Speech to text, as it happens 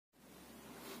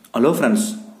Hello friends,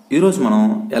 ఈరోజు మనం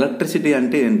electricity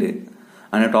అంటే ఏంటి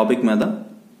అనే టాపిక్ మీద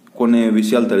కొన్ని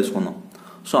విషయాలు తెలుసుకుందాం.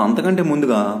 సో అంతకంటే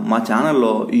ముందుగా మా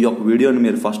ఛానల్లో ఈ యొక్క వీడియోని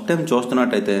మీరు ఫస్ట్ టైం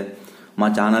చూస్తున్నట్టయితే మా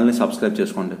ఛానల్ని సబ్స్క్రైబ్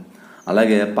చేసుకోండి.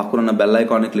 అలాగే పక్కనున్న బెల్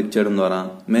ఐకాన్ని క్లిక్ చేయడం ద్వారా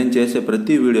మేము చేసే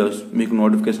ప్రతి వీడియోస్ మీకు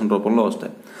నోటిఫికేషన్ రూపంలో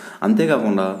వస్తాయి.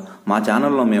 అంతేకాకుండా మా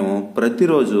ఛానల్లో మేము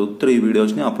ప్రతిరోజు 3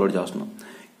 వీడియోస్ని అప్లోడ్ చేస్తున్నాం.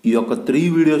 ఈ యొక్క 3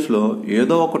 వీడియోస్లో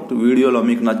ఏదో ఒక వీడియోలో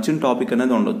మీకు నచ్చిన టాపిక్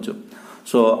అనేది ఉండొచ్చు.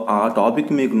 సో ఆ టాపిక్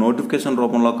మీకు నోటిఫికేషన్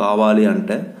రూపంలో కావాలి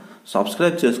అంటే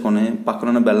సబ్స్క్రైబ్ చేసుకొని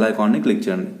పక్కనున్న బెల్ ఐకాన్ని క్లిక్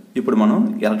చేయండి. ఇప్పుడు మనం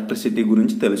ఎలక్ట్రిసిటీ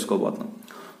గురించి తెలుసుకోబోతున్నాం.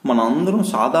 మనం అందరం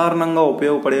సాధారణంగా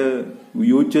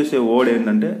యూజ్ చేసే వర్డ్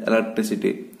ఏంటంటే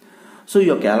ఎలక్ట్రిసిటీ. సో ఈ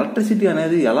యొక్క ఎలక్ట్రిసిటీ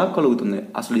అనేది ఎలా కలుగుతుంది,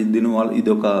 అసలు దీనివల్ల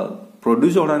ఇది ఒక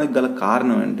ప్రొడ్యూస్ అవడానికి గల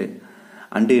కారణం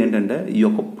ఏంటంటే ఈ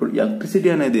యొక్క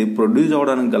ఎలక్ట్రిసిటీ అనేది ప్రొడ్యూస్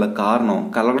అవడానికి గల కారణం,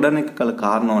 కలగడానికి గల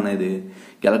కారణం అనేది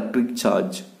ఎలక్ట్రిక్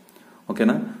ఛార్జ్.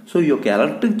 ఓకేనా? సో ఈ యొక్క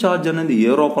ఎలక్ట్రిక్ ఛార్జ్ అనేది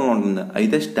ఏ రూపంలో ఉంటుంది,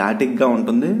 అయితే స్టాటిక్గా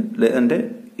ఉంటుంది, లేదంటే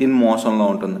ఇన్ మోషన్లో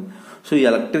ఉంటుంది. సో ఈ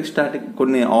స్టాటిక్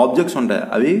కొన్ని ఆబ్జెక్ట్స్ ఉంటాయి,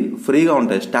 అవి ఫ్రీగా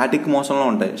ఉంటాయి, స్టాటిక్ మోషన్లో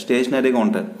ఉంటాయి, స్టేషనరీగా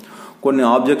ఉంటాయి. కొన్ని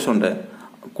ఆబ్జెక్ట్స్ ఉంటాయి,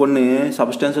 కొన్ని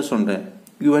సబ్స్టెన్సెస్ ఉంటాయి,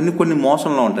 ఇవన్నీ కొన్ని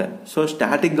మోషన్లో ఉంటాయి. సో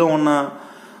స్టాటిక్గా ఉన్న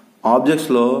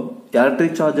ఆబ్జెక్ట్స్లో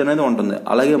ఎలక్ట్రిక్ ఛార్జ్ అనేది ఉంటుంది.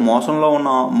 అలాగే మోషన్లో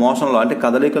అంటే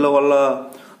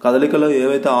కదలికలో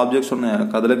ఏవైతే ఆబ్జెక్ట్స్ ఉన్నాయో,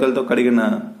 కదలికలతో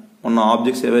ఉన్న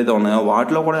ఆబ్జెక్ట్స్ ఏవైతే ఉన్నాయో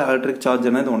వాటిలో కూడా ఎలక్ట్రిక్ ఛార్జ్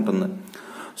అనేది ఉంటుంది.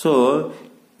 సో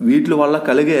వీటి వల్ల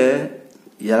కలిగే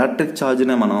ఎలక్ట్రిక్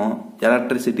ఛార్జ్నే మనం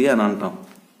ఎలక్ట్రిసిటీ అని అంటాం.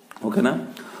 ఓకేనా?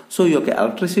 సో ఈ యొక్క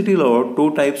ఎలక్ట్రిసిటీలో 2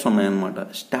 టైప్స్ ఉన్నాయన్నమాట,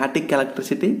 స్టాటిక్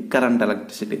ఎలక్ట్రిసిటీ, కరెంట్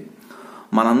ఎలక్ట్రిసిటీ.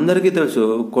 మనందరికీ తెలుసు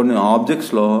కొన్ని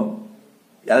ఆబ్జెక్ట్స్లో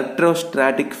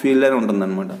ఎలక్ట్రోస్టాటిక్ ఫీల్డ్ అని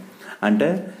ఉంటుందన్నమాట. అంటే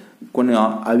కొన్ని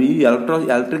అవి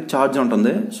ఎలక్ట్రిక్ ఛార్జ్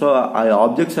ఉంటుంది. సో ఆ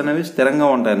ఆబ్జెక్ట్స్ అనేవి స్థిరంగా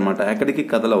ఉంటాయి అన్నమాట, ఎక్కడికి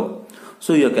కదలవు.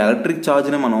 సో ఈ యొక్క ఎలక్ట్రిక్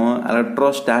ఛార్జ్ని మనం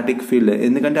ఎలక్ట్రోస్టాటిక్ ఫీల్డ్,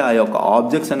 ఎందుకంటే ఆ యొక్క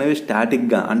ఆబ్జెక్ట్స్ అనేవి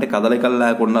స్టాటిక్గా అంటే కదలికలు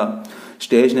లేకుండా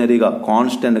స్టేషనరీగా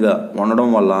కాన్స్టెంట్గా ఉండడం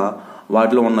వల్ల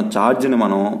వాటిలో ఉన్న ఛార్జ్ని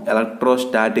మనం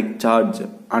ఎలక్ట్రోస్టాటిక్ ఛార్జ్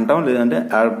అంటాం, లేదంటే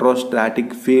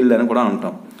ఎలక్ట్రోస్టాటిక్ ఫీల్డ్ అని కూడా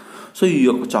అంటాం. సో ఈ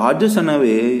యొక్క ఛార్జెస్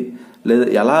అనేవి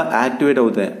ఎలా యాక్టివేట్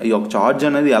అవుతాయి, ఈ యొక్క ఛార్జ్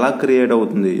అనేది ఎలా క్రియేట్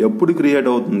అవుతుంది, ఎప్పుడు క్రియేట్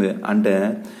అవుతుంది అంటే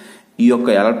ఈ యొక్క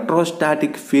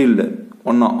ఎలక్ట్రోస్టాటిక్ ఫీల్డ్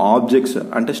ఉన్న ఆబ్జెక్ట్స్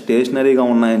అంటే స్టేషనరీగా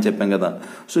ఉన్నాయని చెప్పాం కదా.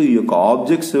 సో ఈ యొక్క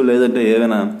ఆబ్జెక్ట్స్ లేదంటే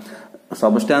ఏవైనా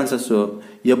సబ్స్టాన్సెస్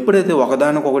ఎప్పుడైతే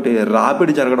ఒకదానికొకటి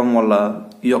రాపిడి జరగడం వల్ల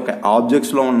ఈ యొక్క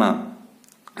ఆబ్జెక్ట్స్లో ఉన్న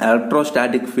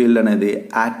ఎలక్ట్రోస్టాటిక్ ఫీల్డ్ అనేది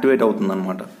యాక్టివేట్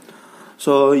అవుతుందన్నమాట.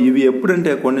 సో ఇవి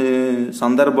ఎప్పుడంటే కొన్ని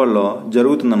సందర్భాల్లో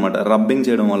జరుగుతుందన్నమాట, రబ్బింగ్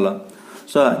చేయడం వల్ల.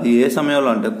 సో అది ఏ సమయంలో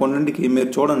అంటే కొన్నింటికి మీరు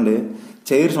చూడండి,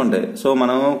 చైర్స్ ఉంటాయి. సో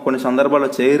మనం కొన్ని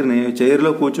సందర్భాల్లో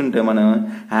చైర్లో కూర్చుంటే మనం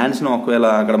హ్యాండ్స్ని ఒకవేళ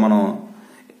అక్కడ మనం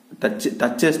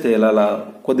టచ్ చేస్తే ఇలా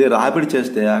కొద్దిగా రాపిడి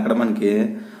చేస్తే అక్కడ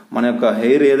మన యొక్క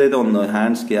హెయిర్ ఏదైతే ఉందో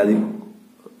హ్యాండ్స్కి అది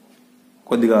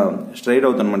కొద్దిగా స్ట్రైట్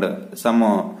అవుతుంది అనమాట.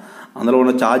 అందులో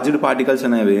ఉన్న ఛార్జ్డ్ పార్టికల్స్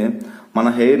అనేవి మన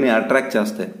హెయిర్ని అట్రాక్ట్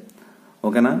చేస్తాయి.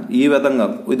 ఓకేనా? ఈ విధంగా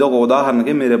ఇది ఒక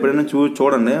ఉదాహరణకి మీరు ఎప్పుడైనా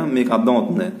చూడండి, మీకు అర్థం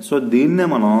అవుతుంది. సో దీన్నే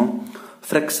మనం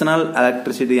ఫ్రిక్షనల్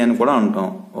ఎలక్ట్రిసిటీ అని కూడా అంటాం.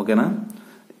 ఓకేనా?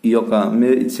 ఈ యొక్క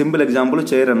సింపుల్ ఎగ్జాంపుల్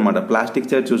చైర్ అనమాట. ప్లాస్టిక్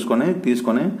చైర్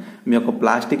తీసుకొని మీ యొక్క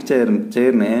ప్లాస్టిక్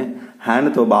చైర్ని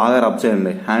హ్యాండ్తో బాగా రబ్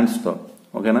చేయండి, హ్యాండ్స్తో.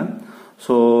 ఓకేనా?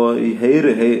 సో ఈ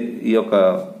ఈ యొక్క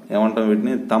ఏమంటాం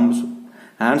వీటిని, థంబ్స్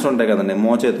హ్యాండ్స్ ఉంటాయి కదండి,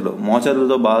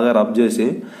 మోచేతులతో బాగా రబ్ చేసి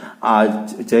ఆ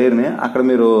చైర్ని అక్కడ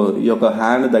మీరు ఈ యొక్క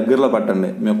హ్యాండ్ దగ్గరలో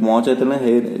పెట్టండి. మీ యొక్క మోచేతుల్ని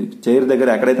చైర్ దగ్గర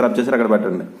ఎక్కడైతే రబ్ చేసారో అక్కడ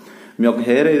పెట్టండి. మీ యొక్క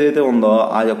హెయిర్ ఏదైతే ఉందో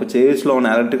ఆ యొక్క చైర్స్లో ఉన్న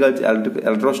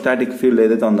ఎలక్ట్రోస్టాటిక్ ఫీల్డ్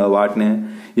ఏదైతే ఉందో వాటిని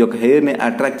ఈ యొక్క హెయిర్ని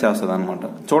అట్రాక్ట్ చేస్తుంది అనమాట.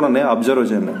 చూడండి, అబ్జర్వ్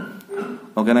చేయండి.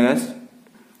 ఓకేనా గైస్?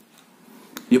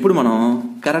 ఇప్పుడు మనం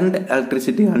కరెంట్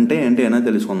ఎలక్ట్రిసిటీ అంటే ఏంటి అనేది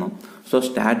తెలుసుకుందాం. సో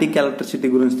స్టాటిక్ ఎలక్ట్రిసిటీ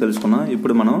గురించి తెలుసుకున్నాం,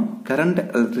 ఇప్పుడు మనం కరెంట్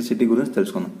ఎలక్ట్రిసిటీ గురించి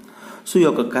తెలుసుకుందాం. సో ఈ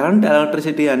యొక్క కరెంట్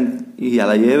ఎలక్ట్రిసిటీ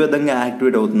ఎలా ఏ విధంగా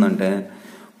యాక్టివేట్ అవుతుందంటే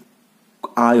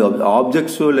ఆ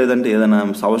ఆబ్జెక్ట్స్ లేదంటే ఏదైనా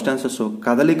సబ్స్టాన్సెస్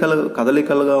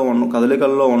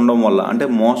కదలికల్లో ఉండడం వల్ల అంటే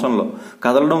మోషన్లో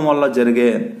కదలడం వల్ల జరిగే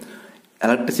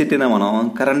ఎలక్ట్రిసిటీనే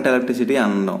మనం కరెంట్ ఎలక్ట్రిసిటీ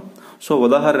అనడం. సో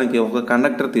ఉదాహరణకి ఒక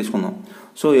కండక్టర్ తీసుకుందాం.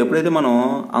 సో ఎప్పుడైతే మనం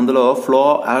అందులో ఫ్లో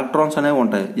ఎలక్ట్రాన్స్ అనేవి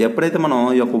ఉంటాయి, ఎప్పుడైతే మనం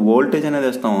ఈ యొక్క వోల్టేజ్ అనేది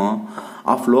ఇస్తామో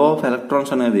ఆ ఫ్లో ఆఫ్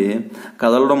ఎలక్ట్రాన్స్ అనేవి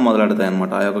కదలడం మొదలెడతాయి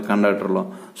అనమాట ఆ యొక్క కండక్టర్లో.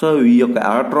 సో ఈ యొక్క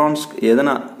ఎలక్ట్రాన్స్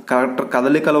ఏదైనా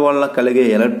కదలికల వల్ల కలిగే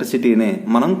ఎలక్ట్రిసిటీని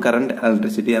మనం కరెంట్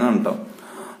ఎలక్ట్రిసిటీ అని అంటాం.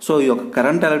 సో ఈ యొక్క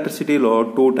కరెంట్ ఎలక్ట్రిసిటీలో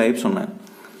 2 టైప్స్ ఉన్నాయి,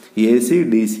 ఏసీ,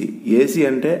 డీసీ. ఏసీ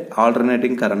అంటే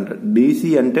ఆల్టర్నేటింగ్ కరెంట్,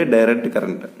 డీసీ అంటే డైరెక్ట్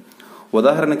కరెంట్.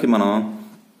 ఉదాహరణకి మనం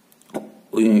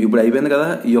ఇప్పుడు అయిపోయింది కదా,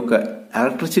 ఈ యొక్క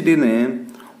ఎలక్ట్రిసిటీని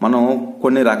మనం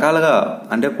కొన్ని రకాలుగా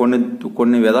అంటే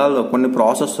కొన్ని విధాలు కొన్ని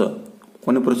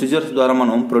ప్రొసీజర్స్ ద్వారా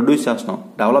మనం ప్రొడ్యూస్ చేస్తాం,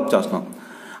 డెవలప్ చేస్తాం.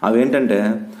 అవేంటంటే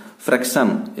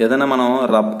ఫ్రిక్షన్, ఏదైనా మనం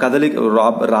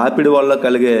రాపిడ్ వల్ల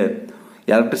కలిగే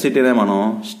ఎలక్ట్రిసిటీనే మనం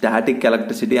స్టాటిక్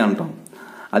ఎలక్ట్రిసిటీ అంటాం.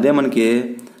 అదే మనకి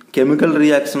కెమికల్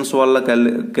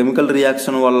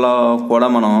రియాక్షన్ వల్ల కూడా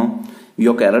మనం ఈ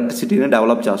యొక్క ఎలక్ట్రిసిటీని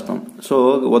డెవలప్ చేస్తాం. సో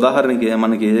ఉదాహరణకి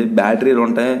మనకి బ్యాటరీలు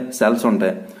ఉంటాయి, సెల్స్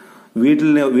ఉంటాయి.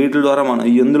 వీటి ద్వారా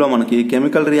ఇందులో మనకి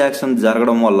కెమికల్ రియాక్షన్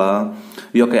జరగడం వల్ల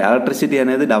ఈ యొక్క ఎలక్ట్రిసిటీ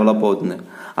అనేది డెవలప్ అవుతుంది.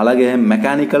 అలాగే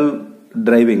మెకానికల్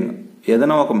డ్రైవింగ్,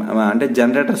 ఏదైనా అంటే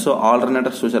జనరేటర్స్,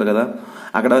 ఆల్టర్నేటర్స్ చూసారు కదా,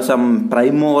 అక్కడ సమ్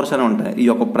ప్రైమ్ మూవర్స్ అని ఉంటాయి. ఈ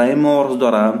యొక్క ప్రైమ్ మూవర్స్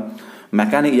ద్వారా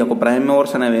ప్రైమ్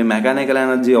మూవర్స్ అనేవి మెకానికల్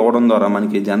ఎనర్జీ అవ్వడం ద్వారా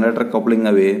మనకి జనరేటర్ కప్లింగ్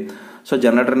అవి, సో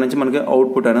జనరేటర్ నుంచి మనకి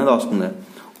అవుట్పుట్ అనేది వస్తుంది.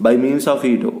 బై మీన్స్ ఆఫ్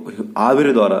హీట్,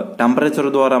 ఆవిరి ద్వారా, టెంపరేచర్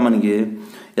ద్వారా మనకి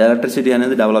ఎలక్ట్రిసిటీ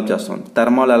అనేది డెవలప్ చేస్తాం.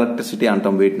 థర్మల్ ఎలక్ట్రిసిటీ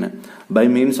అంటాం వీటిని. By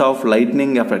means of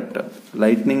lighting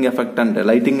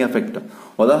effect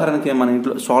ఉదాహరణకి మన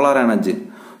ఇంట్లో solar energy.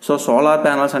 So solar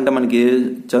panels అంటే మనకి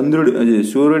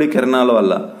సూర్యుడి కిరణాల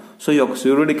వల్ల, సో ఈ యొక్క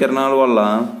సూర్యుడి కిరణాల వల్ల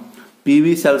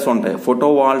పీవీ సెల్స్ ఉంటాయి, ఫోటో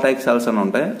వాల్టాయిక్ సెల్స్ అని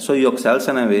ఉంటాయి. సో ఈ యొక్క సెల్స్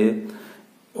అనేవి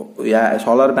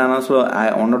సోలార్ ప్యానల్స్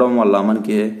ఉండడం వల్ల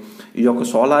మనకి ఈ యొక్క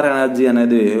సోలార్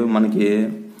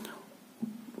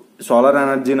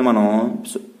ఎనర్జీని మనం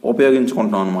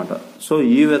ఉపయోగించుకుంటాం అనమాట. సో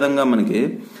ఈ విధంగా మనకి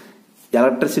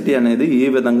ఎలక్ట్రిసిటీ అనేది ఈ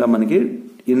విధంగా మనకి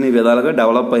ఇన్ని విధాలుగా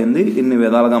డెవలప్ అయింది, ఇన్ని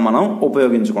విధాలుగా మనం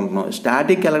ఉపయోగించుకుంటున్నాం.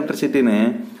 స్టాటిక్ ఎలక్ట్రిసిటీని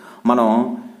మనం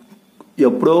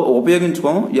ఎప్పుడో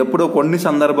ఎప్పుడో కొన్ని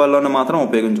సందర్భాల్లోనే మాత్రం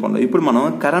ఉపయోగించుకుంటాం. ఇప్పుడు మనం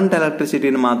కరెంట్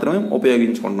ఎలక్ట్రిసిటీని మాత్రమే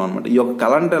ఉపయోగించుకుంటున్నాం అనమాట. ఈ యొక్క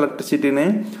కరెంట్ ఎలక్ట్రిసిటీని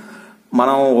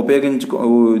మనం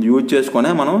యూజ్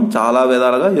చేసుకునే మనం చాలా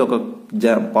విధాలుగా ఈ యొక్క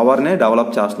పవర్ని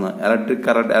డెవలప్ చేస్తున్నాం,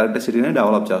 ఎలక్ట్రిసిటీని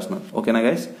డెవలప్ చేస్తున్నాం. ఓకేనా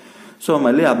గైస్? సో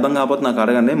మళ్ళీ అర్థం కాకపోతే నాకు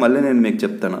అడగండి, మళ్ళీ నేను మీకు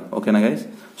చెప్తాను. ఓకేనా గైస్?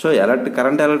 సో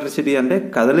కరెంట్ ఎలక్ట్రిసిటీ అంటే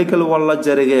కదలికల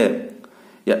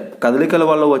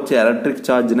వల్ల వచ్చే ఎలక్ట్రిక్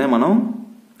ఛార్జ్నే మనం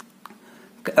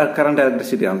కరెంట్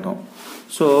ఎలక్ట్రిసిటీ అంటాం.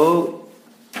 సో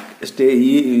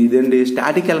ఇదేంటి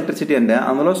స్టాటిక్ ఎలక్ట్రిసిటీ అంటే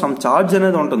అందులో సమ్ ఛార్జ్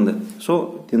అనేది ఉంటుంది. సో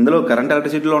ఇందులో కరెంట్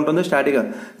ఎలక్ట్రిసిటీలో ఉంటుంది స్టాటిక్,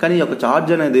 కానీ ఈ యొక్క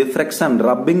ఛార్జ్ అనేది ఫ్రిక్షన్,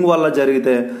 రబ్బింగ్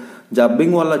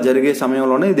వల్ల జరిగే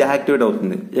సమయంలోనే ఇది యాక్టివేట్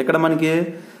అవుతుంది.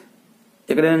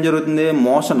 ఇక్కడ ఏం జరుగుతుంది,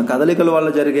 మోషన్, కదలికల వల్ల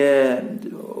జరిగే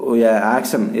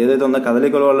యాక్షన్ ఏదైతే ఉందో,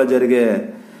 కదలికల వల్ల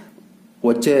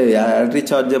వచ్చే ఎలక్ట్రిక్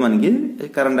ఛార్జే మనకి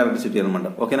కరెంట్ ఎలక్ట్రిసిటీ అనమాట.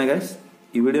 ఓకేనా గైస్?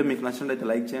 ఈ వీడియో మీకు నచ్చినట్లయితే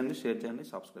లైక్ చేయండి, షేర్ చేయండి,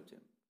 సబ్స్క్రైబ్ చేయండి.